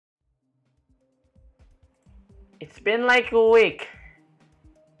It's been like a week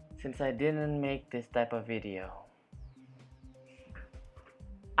since I didn't make this type of video.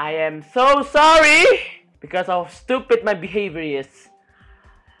 I am so sorry because how stupid my behavior is.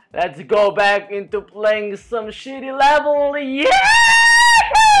 Let's go back into playing some shitty level. Yeah!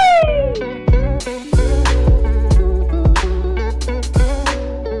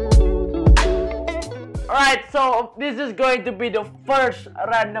 Alright, so this is going to be the first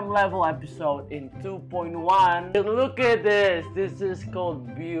random level episode in 2.1. Look at this. This is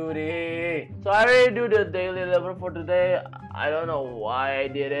called Beauty. So I already do the daily level for today. I don't know why I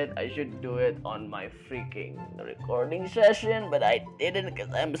did it. I should do it on my freaking recording session, but I didn't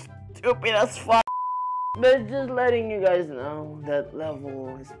because I'm stupid as fuck. But just letting you guys know that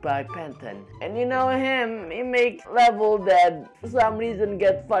level is by Penton. And you know him, he makes level that for some reason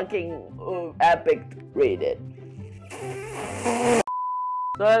get fucking epic rated.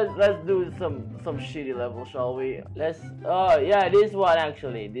 So let's do some shitty level, shall we? Oh yeah, this one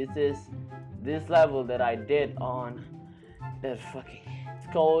actually. This level that I did on that fucking,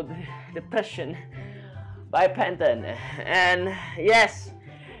 it's called Depression by Penton. And yes,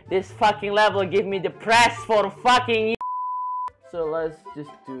 this fucking level give me depressed for fucking. So let's just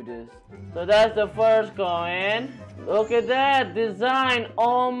do this. So that's the first coin. Look at that design.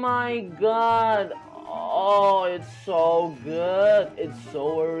 Oh my god. Oh, it's so good. It's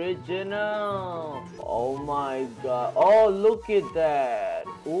so original. Oh my god. Oh, look at that.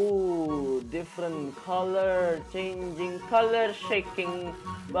 Ooh, different color, changing color, shaking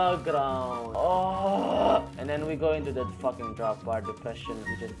background. Oh, and then we go into that fucking drop bar Depression,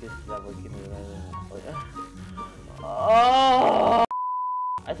 which is this level. Give me oh.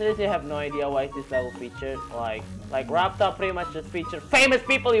 I seriously have no idea why this level featured. Like Raptor pretty much just featured famous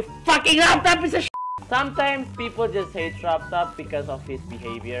people. You fucking Raptor piece of shit. Sometimes people just hate Raptor because of his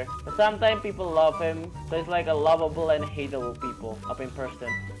behavior, but sometimes people love him, so it's like a lovable and hateable people up in person.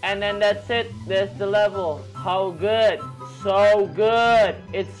 And then that's it. That's the level. How good? So good.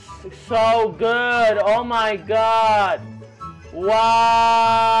 It's so good. Oh my god.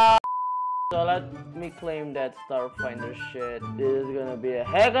 Wow. So let me claim that Starfinder shit. This is gonna be a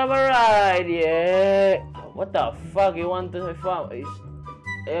heck of a ride. Yeah. What the fuck? You want to find?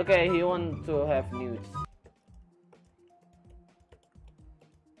 Okay, he wants to have nudes.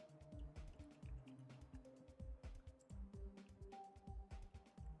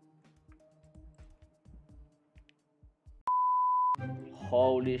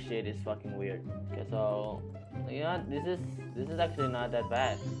 Holy shit, it's fucking weird. Okay, so yeah, this is actually not that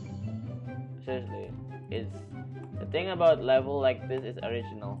bad. Seriously, it's the thing about level like this is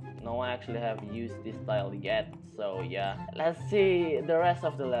original. No one actually have used this style yet. So yeah, let's see the rest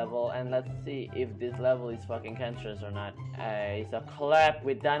of the level and let's see if this level is fucking cancerous or not. It's a collab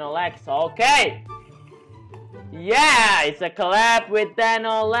with Danolex. Okay. Yeah, it's a collab with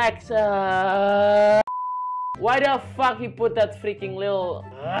Danolex. Why the fuck he put that freaking little?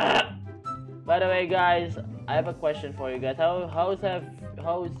 By the way, guys, I have a question for you guys. How's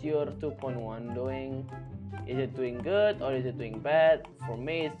your 2.1 doing? Is it doing good or is it doing bad? For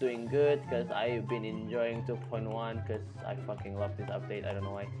me, it's doing good because I've been enjoying 2.1 because I fucking love this update. I don't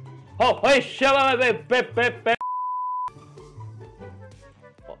know why. Oh, hey, shut up,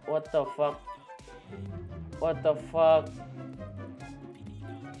 what the fuck? What the fuck?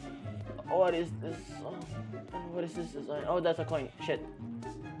 What is this? What is this design? Oh, that's a coin. Shit.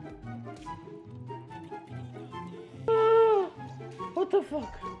 What the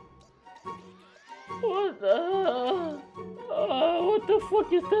fuck? What the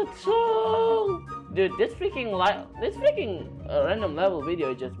fuck is that song? Dude, this freaking random level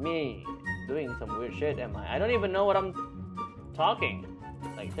video is just me doing some weird shit, am I? I don't even know what I'm talking.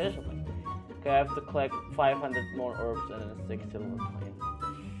 Like, seriously. Okay, I have to collect 500 more orbs and a 6 silver coin.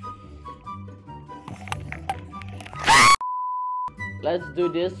 Let's do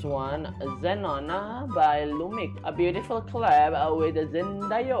this one. Zenona by Lumik. A beautiful collab with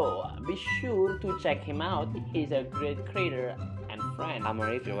Zendayo. Be sure to check him out. He's a great creator and friend. Amor,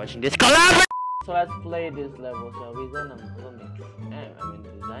 if you're watching this collab! So let's play this level, shall we? Lumik. I mean,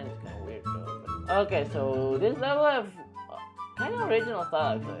 the design is kind of weird though. But... Okay, so this level have kind of original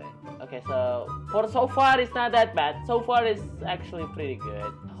style actually. Okay, so far it's not that bad. So far it's actually pretty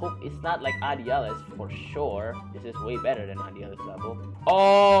good. I hope it's not like Adialis for sure. This is way better than Adialis level.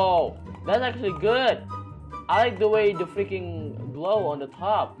 Oh, that's actually good. I like the way the freaking glow on the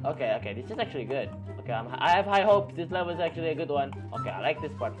top. Okay, this is actually good. Okay, I have high hopes. This level is actually a good one. Okay, I like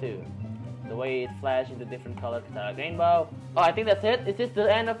this part too. The way it flashes into different colors, because I like rainbow. Oh, I think that's it. Is this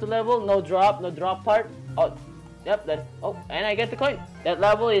the end of the level? No drop part. Oh. Yep, that's... Oh, and I get the coin. That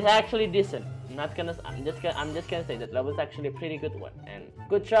level is actually decent. I'm just gonna say that level is actually a pretty good one, and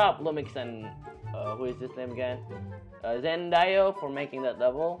good job, Lumix and who is this name again? Zendayo for making that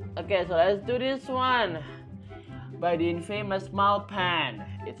level. Okay, so let's do this one by the infamous Malpan.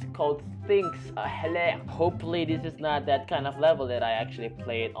 It's called Things Hele. Hopefully this is not that kind of level that I actually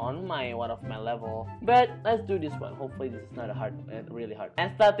played on one of my level. But let's do this one. Hopefully this is not a really hard.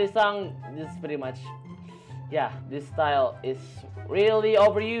 And start this song. This is pretty much, yeah, this style is really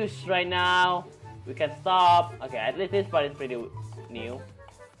overused right now. We can stop. Okay, at least this part is pretty new,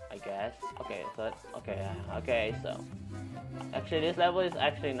 I guess. Okay, so so actually this level is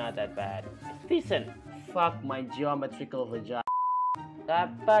actually not that bad. It's decent. Fuck my geometrical vagina.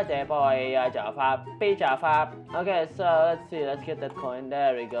 Okay, so let's see, let's get that coin.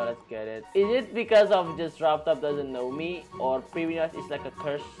 There we go, let's get it. Is it because of just Raptop doesn't know me, or previous is like a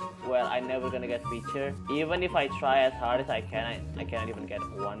curse where I never gonna get feature? Even if I try as hard as I can, I cannot even get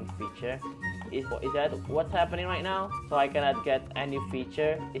one feature. Is that what's happening right now? So I cannot get any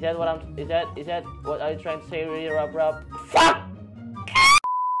feature? Is that what are you trying to say, really, Rub? Fuck!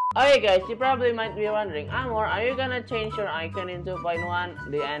 Okay guys, you probably might be wondering, Amor, are you gonna change your icon in 2.1?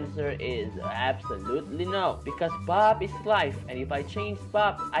 The answer is absolutely no, because Bob is life, and if I change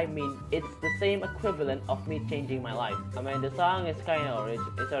Bob, I mean it's the same equivalent of me changing my life. I mean the song is kind of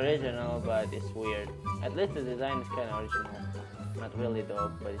original, but it's weird. At least the design is kind of original. Not really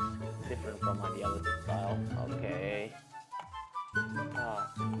though, but it's different from the other style. Okay.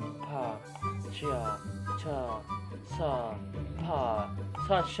 Pa, cha, sa, pa,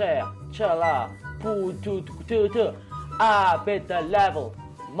 sa, cha, la, pu, tu, I beat the level.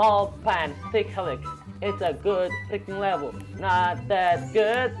 Malpan Thick Helix. It's a good freaking level. Not that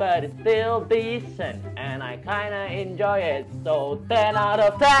good, but it's still decent, and I kinda enjoy it. So 10 out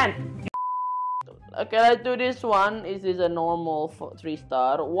of 10. Okay, let's do this one. This is a normal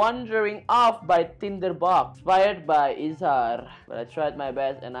 3-star. Wandering Off by Tinderbox, inspired by Izhar. But I tried my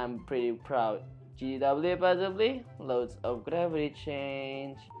best and I'm pretty proud. GW possibly? Loads of gravity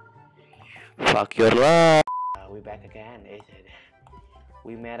change. Fuck your love. We back again, is it?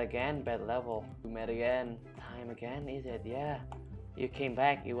 We met again, bad level. We met again, time again, is it? Yeah. You came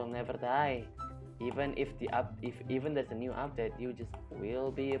back, you will never die. Even if even there's a new update, you just will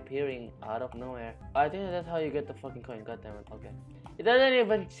be appearing out of nowhere. I think that's how you get the fucking coin. God damn it. Okay. It doesn't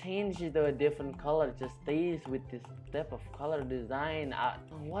even change to a different color. It just stays with this type of color design.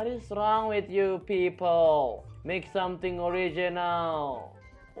 What is wrong with you people? Make something original.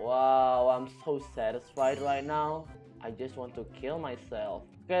 Wow, I'm so satisfied right now. I just want to kill myself.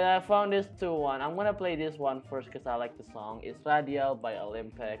 Okay, I found this 2-1. I'm gonna play this one first because I like the song. It's Radial by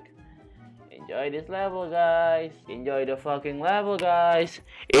Olympic. Enjoy this level, guys. Enjoy the fucking level, guys.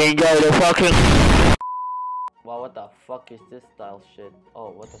 Enjoy the fucking. Wow, what the fuck is this style shit?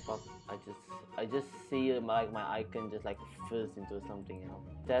 Oh, what the fuck? I just see my icon just like fizz into something else.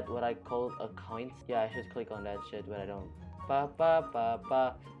 Is that what I call a coin? Yeah, I should click on that shit, but I don't. Pa pa pa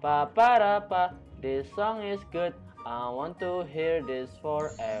pa pa pa da pa. This song is good. I want to hear this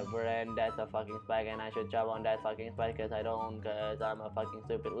forever, and that's a fucking spike, and I should jump on that fucking spike because I don't, cause I'm a fucking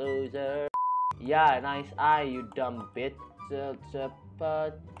stupid loser. Yeah, nice eye, you dumb bitch. There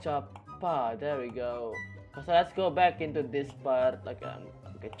we go. So let's go back into this part. Like,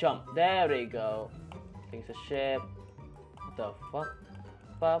 okay, jump. There we go. Things a ship. What the fuck?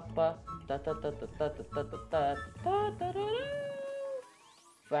 Papa.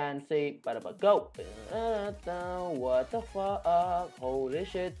 Fancy, but go. What the fuck? Holy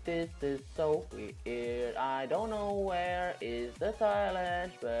shit, this is so weird. I don't know where is the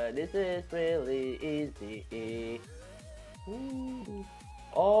silence, but this is really easy. Ooh.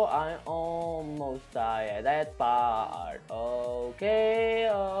 Oh, I almost died at that part. Okay,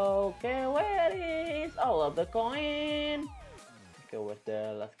 where is all of the coin? Okay, where's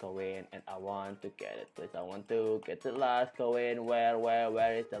the last coin? And I want to get it, please. I want to get the last coin. Where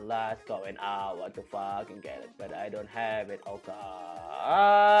is the last coin? I want to fucking get it, but I don't have it. Oh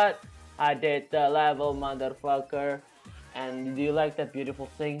god, I did the level, motherfucker. And do you like that beautiful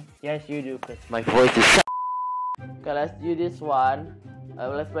thing? Yes, you do, cause my voice is. Okay, let's do this one.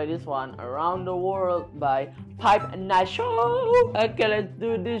 Let's play this one, Around the World by Pipe Nasho. Okay, let's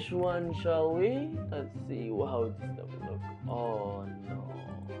do this one, shall we? Let's see how this stuff looks. Oh no.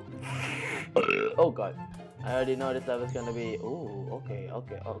 Oh god. I already know this level is gonna be. Ooh, okay.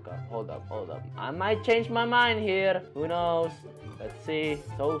 Hold up. I might change my mind here. Who knows? Let's see.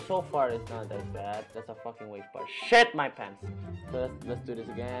 So far it's not that bad. That's a fucking wave part. Shit, my pants. So let's do this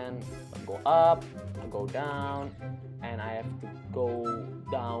again. Go up, go down, and I have to go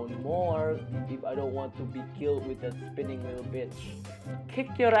down more if I don't want to be killed with that spinning little bitch.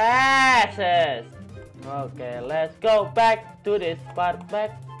 Kick your asses! Okay, let's go back to this part.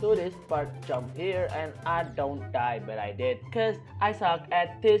 Jump here, and I don't die, but I did, cause I suck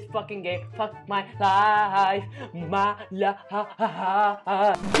at this fucking game. Fuck my life,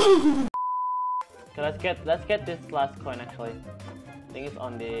 Okay, let's get this last coin actually. I think it's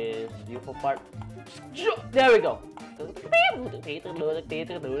on this UFO part. There we go.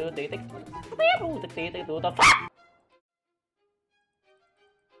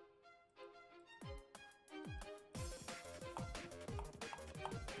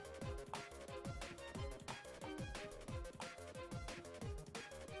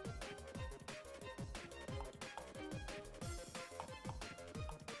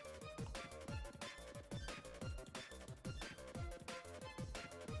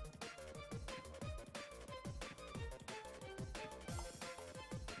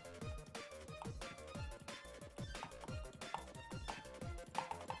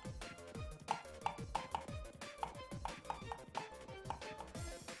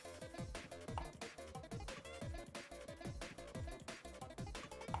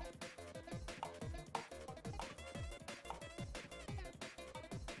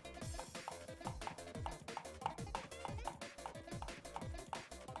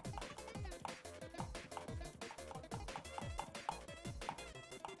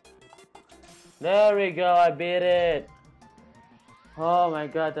 There we go, I beat it. Oh my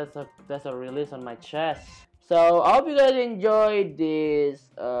god, that's a release on my chest. So I hope you guys enjoyed this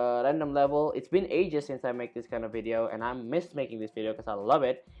random level. It's been ages since I make this kind of video, and I miss making this video because I love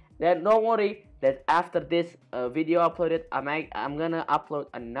it. Then don't worry that after this video uploaded, I'm gonna upload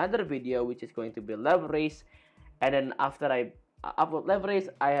another video which is going to be level race, and then after I upload level race,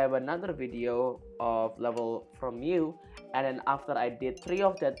 I have another video of level from you, and then after I did 3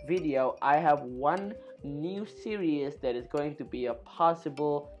 of that video, I have one new series that is going to be a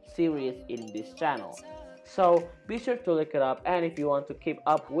possible series in this channel. So be sure to look it up, and if you want to keep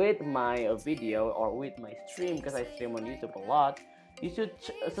up with my video or with my stream, because I stream on YouTube a lot, you should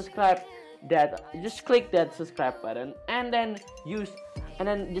subscribe. Just click that subscribe button, and then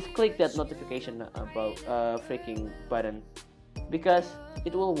just click that notification about freaking button, because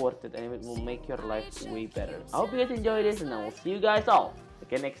it will worth it and it will make your life way better. I hope you guys enjoy this, and I will see you guys all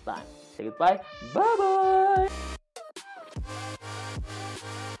again next time. Say goodbye. Bye bye.